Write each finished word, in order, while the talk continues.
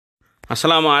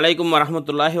Assalamualaikum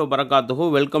warahmatullahi wabarakatuh.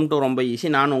 Welcome to Romba easy.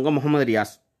 நான் உங்க Mohammed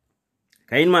Riyaz.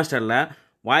 KineMasterல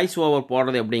voice over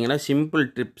போடுறது அப்படிங்கற சிம்பிள்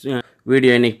டிப்ஸ்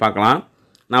வீடியோ இன்னைக்கு பார்க்கலாம்.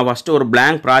 நான் ஃபர்ஸ்ட் ஒரு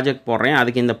blank ப்ராஜெக்ட் போடுறேன்.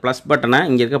 அதுக்கு இந்த ப்ளஸ் பட்டனை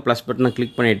இங்க இருக்க ப்ளஸ் பட்டனை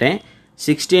கிளிக் பண்ணிட்டேன்.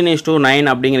 16:9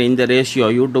 அப்படிங்கற இந்த ரேஷியோ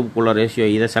YouTube குள்ள ரேஷியோ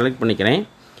இத செலக்ட் பண்ணிக்கிறேன்.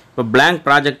 இப்போ blank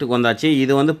ப்ராஜெக்ட்டுக்கு வந்தாச்சு.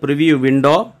 இது வந்து preview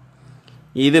window.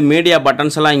 இது மீடியா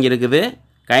பட்டன்ஸ் எல்லாம் இங்க இருக்குது.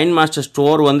 KineMaster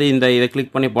ஸ்டோர் வந்து இந்த இத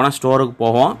கிளிக் பண்ணி போனா ஸ்டோருக்கு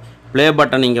போகும். ப்ளே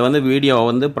பட்டன் இங்கே வந்து வீடியோ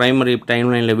வந்து ப்ரைமரி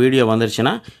டைம்லைனில் வீடியோ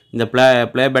வந்துருச்சுன்னா இந்த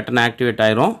ப்ளே பட்டன் ஆக்டிவேட்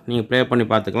ஆயிரும். நீங்கள் ப்ளே பண்ணி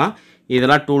பார்த்துக்கலாம்.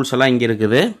 இதெல்லாம் டூல்ஸ் எல்லாம் இங்கே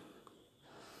இருக்குது.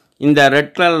 இந்த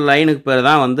ரெட் கலர் லைனுக்கு பேர்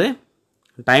தான் வந்து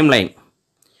டைம் லைன்.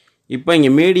 இப்போ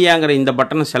இங்கே மீடியாங்கிற இந்த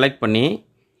பட்டனை செலக்ட் பண்ணி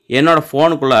என்னோடய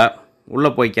ஃபோனுக்குள்ளே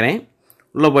உள்ளே போய்க்கிறேன்.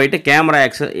 உள்ளே போயிட்டு கேமரா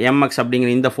எம்எக்ஸ்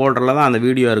அப்படிங்கிற இந்த ஃபோல்டரில் தான் அந்த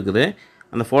வீடியோ இருக்குது.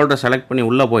 அந்த ஃபோல்டரை செலக்ட் பண்ணி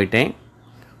உள்ளே போயிட்டேன்.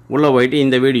 உள்ளே போயிட்டு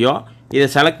இந்த வீடியோ இதை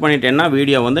செலக்ட் பண்ணிட்டேன்னா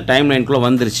வீடியோ வந்து டைம் லைனுக்குள்ளே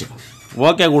வந்துருச்சு.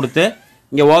 ஓகே கொடுத்து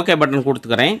இங்கே ஓகே பட்டன்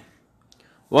கொடுத்துக்கிறேன்.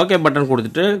 ஓகே பட்டன்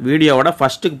கொடுத்துட்டு வீடியோவோட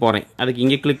ஃபஸ்ட்டுக்கு போகிறேன். அதுக்கு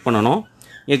இங்கே கிளிக் பண்ணணும்.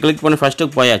 இங்கே கிளிக் பண்ணி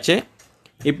ஃபஸ்ட்டுக்கு போயாச்சு.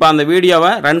 இப்போ அந்த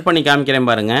வீடியோவை ரன் பண்ணி காமிக்கிறேன்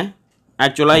பாருங்கள்.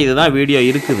 ஆக்சுவலாக இதுதான் வீடியோ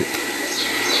இருக்குது.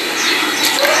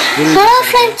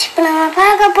 இப்போ நம்ம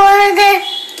பார்க்க போகிறது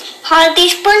ஹால்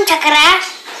டீஸ்பூன் சக்கரை.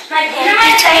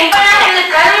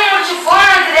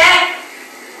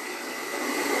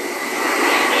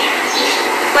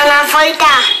 நான் சொல்லிட்டா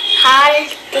ஹால்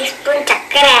டீஸ்பூன்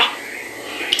சக்கரை.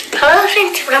 ஹலோ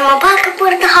ஃப்ரெண்ட்ஸ், இப்போ நம்ம பார்க்க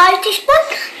போகிறது ஹால் டீஸ்பூன்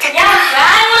சக்கரை.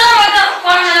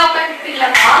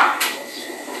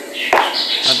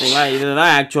 பார்த்தீங்களா,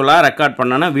 இதுதான் ஆக்சுவலாக ரெக்கார்ட்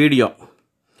பண்ணனா வீடியோ.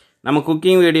 நம்ம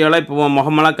குக்கிங் வீடியோவில் இப்போ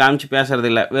முகமெல்லாம் காமிச்சு பேசுகிறது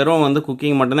இல்லை, வெறும் வந்து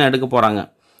குக்கிங் மட்டும்தான் எடுக்க போகிறாங்க.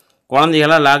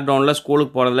 குழந்தைகளாம் லாக்டவுனில்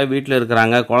ஸ்கூலுக்கு போகிறதில்ல, வீட்டில்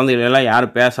இருக்கிறாங்க. குழந்தைகளெல்லாம்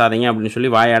யாரும் பேசாதீங்க அப்படின்னு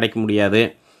சொல்லி வாயை அடைக்க முடியாது.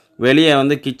 வெளியே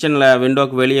வந்து கிச்சனில்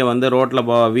விண்டோக்கு வெளியே வந்து ரோட்டில்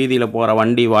வீதியில் போகிற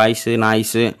வண்டி வாய்ஸு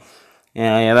நாய்ஸு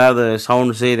ஏதாவது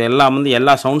சவுண்ட்ஸு இது எல்லாம் வந்து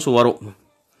எல்லா சவுண்ட்ஸும் வரும்.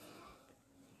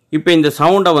 இப்போ இந்த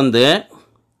சவுண்டை வந்து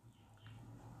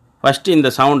ஃபஸ்ட்டு இந்த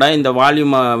சவுண்டை இந்த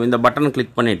வால்யூமை இந்த பட்டனை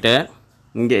கிளிக் பண்ணிவிட்டு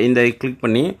இங்கே இந்த கிளிக்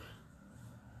பண்ணி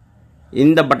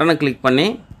இந்த பட்டனை கிளிக் பண்ணி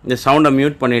இந்த சவுண்டை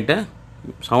மியூட் பண்ணிவிட்டு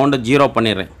சவுண்டை 0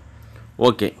 பண்ணிடுறேன்.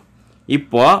 ஓகே,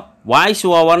 இப்போது வாய்ஸ்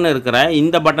ஓவர்னு இருக்கிற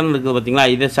இந்த பட்டன் இருக்குது பார்த்திங்களா,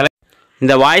 இதை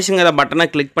இந்த வாய்ஸுங்கிற பட்டனை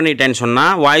கிளிக் பண்ணிட்டேன்னு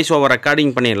சொன்னால் வாய்ஸ் ஓவர்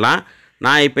ரெக்கார்டிங் பண்ணிடலாம்.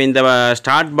 நான் இப்போ இந்த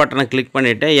ஸ்டார்ட் பட்டனை கிளிக்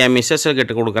பண்ணிவிட்டு என் மிஸ்ஸஸ்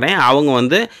கிட்ட கொடுக்குறேன். அவங்க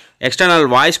வந்து எக்ஸ்டர்னல்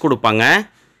வாய்ஸ் கொடுப்பாங்க.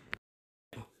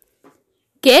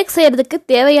 கேக் செய்கிறதுக்கு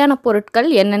தேவையான பொருட்கள்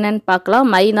என்னென்னு பார்க்கலாம்.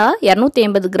 மைதா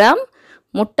 250 கிராம்,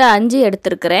 முட்டை 5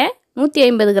 எடுத்துருக்கிறேன்,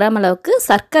 150 கிராம் அளவுக்கு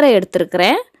சர்க்கரை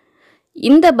எடுத்துருக்கிறேன்.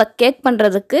 இந்த கேக்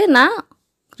பண்ணுறதுக்கு நான்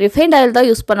ரிஃபைண்ட் ஆயில் தான்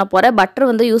யூஸ் பண்ண போகிறேன்.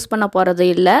 பட்டர் வந்து யூஸ் பண்ண போகிறது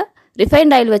இல்லை.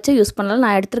 ரிஃபைண்ட் ஆயில் வச்சு யூஸ் பண்ணலாம்.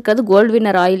 நான் எடுத்துருக்கிறது கோல்ட்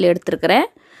வின்னர் ஆயில் எடுத்துருக்கிறேன்.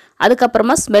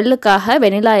 அதுக்கப்புறமா ஸ்மெல்லுக்காக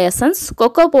வெனிலா எசன்ஸ்,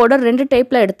 கொக்கோ பவுடர் 2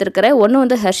 டைப்பில் எடுத்துருக்கிறேன். ஒன்று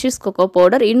வந்து ஹெர்ஷீஸ் கொக்கோ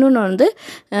பவுடர், இன்னொன்று வந்து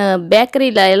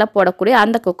பேக்கரியில் எல்லாம் போடக்கூடிய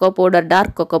அந்த cocoa powder,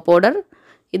 dark cocoa powder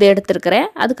இது எடுத்துருக்கிறேன்.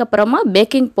 அதுக்கப்புறமா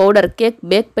பேக்கிங் பவுடர், கேக்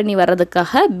பேக் பண்ணி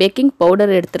வர்றதுக்காக பேக்கிங்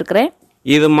பவுடர் எடுத்துருக்கிறேன்.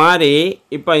 இது மாதிரி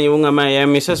இப்போ இவங்க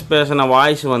என் மிஸ்ஸஸ் பேசின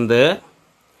வாய்ஸ் வந்து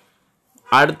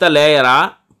அடுத்த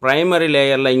லேயராக ப்ரைமரி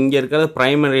லேயரில் இங்கே இருக்கிறது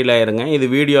ப்ரைமரி லேயருங்க. இது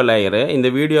வீடியோ லேயரு. இந்த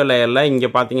வீடியோ லேயரில் இங்கே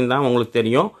பார்த்தீங்கன்னா உங்களுக்கு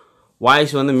தெரியும்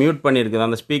வாய்ஸ் வந்து மியூட் பண்ணியிருக்குது.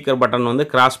 அந்த ஸ்பீக்கர் பட்டன் வந்து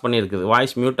கிராஸ் பண்ணியிருக்குது,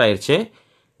 வாய்ஸ் மியூட் ஆயிடுச்சு.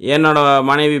 என்னோடய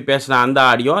மனைவி பேசின அந்த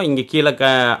ஆடியோ இங்கே கீழே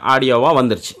ஆடியோவாக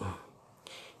வந்துருச்சு.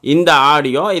 இந்த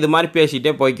ஆடியோ இது மாதிரி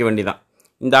பேசிகிட்டே போய்க்க வேண்டியதான்.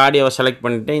 இந்த ஆடியோவை செலக்ட்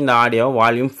பண்ணிவிட்டு இந்த ஆடியோவை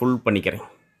வால்யூம் ஃபுல் பண்ணிக்கிறேன்.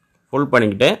 ஃபுல்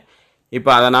பண்ணிக்கிட்டு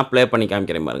இப்போ அதை நான் ப்ளே பண்ணி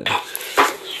காமிக்கிறேன் பாருங்கள்.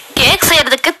 கேக்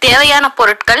செய்கிறதுக்கு தேவையான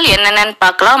பொருட்கள் என்னென்னு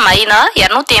பார்க்கலாம். மைதா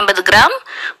 250 கிராம்,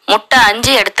 முட்டை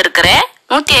 5 எடுத்துருக்கிறேன்,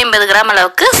 150 கிராம்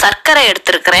அளவுக்கு சர்க்கரை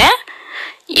எடுத்துருக்கிறேன்.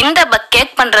 இந்த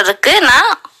கேக் பண்ணுறதுக்கு நான்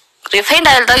ரிஃபைண்ட்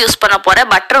ஆயில் தான் யூஸ் பண்ண போகிறேன்.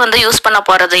 பட்டர் வந்து யூஸ் பண்ண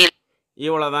போகிறது இல்லை.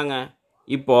 இவ்வளோதாங்க.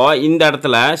 இப்போது இந்த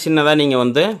இடத்துல சின்னதாக நீங்கள்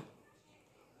வந்து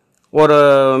ஒரு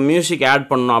மியூசிக் ஆட்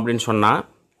பண்ணணும் அப்படின்னு சொன்னால்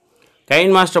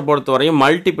KineMaster பொறுத்தவரையும்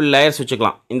மல்டிபிள் லேயர்ஸ்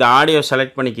வச்சுக்கலாம். இந்த ஆடியோ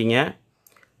செலக்ட் பண்ணிக்கிங்க.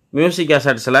 மியூசிக்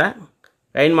அசட்ஸில்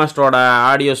KineMasterோட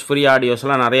ஆடியோஸ், ஃப்ரீ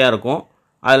ஆடியோஸ்லாம் நிறையா இருக்கும்.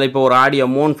 அதில் இப்போ ஒரு ஆடியோ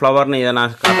மூன் ஃப்ளவர்னு இதை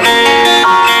நான்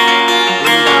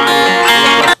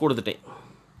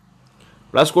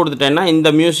ப்ளஸ் கொடுத்துட்டேன்னா இந்த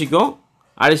மியூசிக்கும்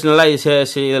அடிஷ்னலாக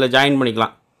இதில் ஜாயின்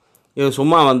பண்ணிக்கலாம். இது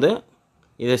சும்மா வந்து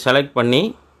இதை செலக்ட் பண்ணி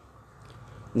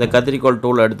இந்த கத்திரிக்கோல்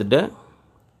டூல் எடுத்துகிட்டு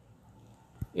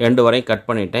எண்டு வரையும் கட்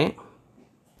பண்ணிட்டேன்.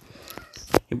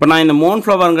 இப்போ நான் இந்த மூன்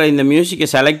ஃப்ளவருங்கிற இந்த மியூசிக்கை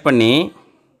செலக்ட்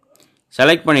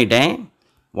பண்ணிட்டேன்.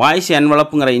 வாய்ஸ்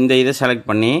என்வலப்புங்கிற இந்த இதை செலக்ட்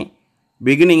பண்ணி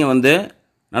பிகினிங்கை வந்து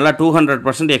நல்லா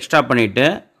 200% எக்ஸ்ட்ரா பண்ணிவிட்டு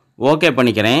ஓகே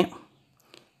பண்ணிக்கிறேன்.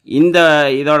 இந்த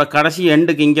இதோட கடைசி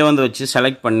எண்டுக்கு இங்கே வந்து வச்சு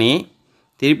செலக்ட் பண்ணி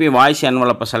திருப்பி வாய்ஸ்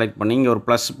என்வலப்பை செலக்ட் பண்ணி இங்கே ஒரு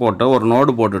ப்ளஸ் போட்டு ஒரு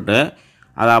நோடு போட்டுட்டு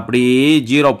அதை அப்படியே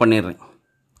 0 பண்ணிடுறேன்.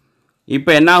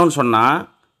 இப்போ என்ன ஆகும்னு சொன்னால்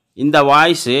இந்த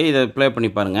வாய்ஸு இதை ப்ளே பண்ணி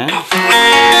பாருங்கள்.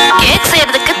 கேக்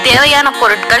செய்கிறதுக்கு தேவையான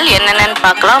பொருட்கள் என்னென்னு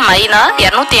பார்க்கலாம். மைதா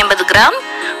 250 கிராம்,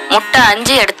 முட்டை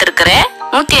 5 எடுத்துருக்கிறேன்,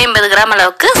 150 கிராம்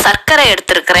அளவுக்கு சர்க்கரை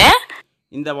எடுத்துருக்கிறேன்.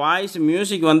 இந்த வாய்ஸ்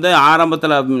மியூசிக் வந்து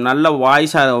ஆரம்பத்தில் நல்ல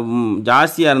வாய்ஸாக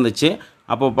ஜாஸ்தியாக இருந்துச்சு.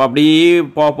 அப்போ அப்படியே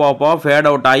போ ஃபேட்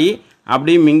அவுட் ஆகி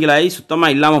அப்படியே மிங்கிள் ஆகி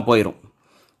சுத்தமாக இல்லாமல் போயிடும்.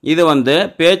 இது வந்து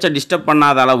பேச்சை டிஸ்டர்ப்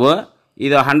பண்ணாத அளவு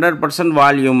இதை 100%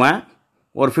 வால்யூமை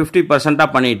ஒரு 50%ஆக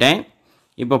பண்ணிட்டேன்.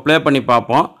 இப்போ ப்ளே பண்ணி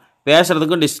பார்ப்போம்.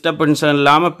 பேசுகிறதுக்கும் டிஸ்டர்பன்ஸ்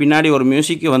இல்லாமல் பின்னாடி ஒரு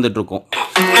மியூசிக் வந்துட்டுருக்கும்.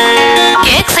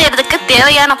 கேக் செய்கிறதுக்கு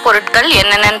தேவையான பொருட்கள்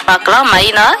என்னென்னு பார்க்கலாம்.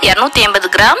 மைதா 250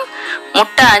 கிராம்,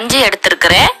 முட்டை 5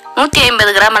 எடுத்துருக்கிறேன்,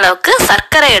 150 கிராம் அளவுக்கு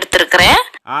சர்க்கரை எடுத்துருக்கிறேன்.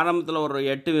 ஆரம்பத்தில் ஒரு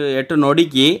 8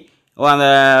 நொடிக்கு அந்த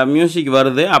மியூசிக்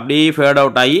வருது, அப்படியே ஃபேட்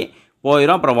அவுட் ஆகி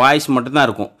போயிடும். அப்புறம் வாய்ஸ் மட்டும்தான்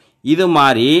இருக்கும். இது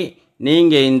மாதிரி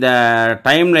நீங்கள் இந்த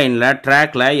டைம்லைனில்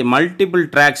ட்ராக்கில் மல்டிபிள்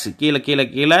ட்ராக்ஸ்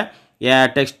கீழே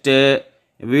டெக்ஸ்ட்டு,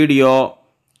 வீடியோ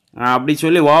அப்படி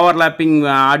சொல்லி ஓவர்லேப்பிங்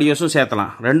ஆடியோஸும்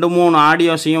சேர்த்தலாம். 2-3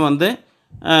 ஆடியோஸையும் வந்து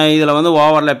இதில் வந்து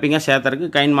ஓவர்லேப்பிங்காக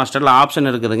சேர்த்துறதுக்கு KineMasterல ஆப்ஷன்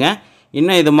இருக்குதுங்க.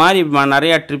 இன்னும் இது மாதிரி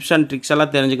நிறையா ட்ரிப்ஸ் அண்ட் ட்ரிக்ஸ்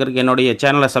எல்லாம் தெரிஞ்சுக்கிறதுக்கு என்னுடைய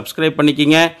சேனலை சப்ஸ்கிரைப்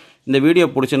பண்ணிக்கிங்க. இந்த வீடியோ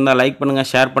பிடிச்சிருந்தா லைக் பண்ணுங்கள்,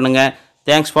 ஷேர் பண்ணுங்கள்.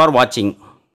 தேங்க்ஸ் ஃபார் வாட்சிங்.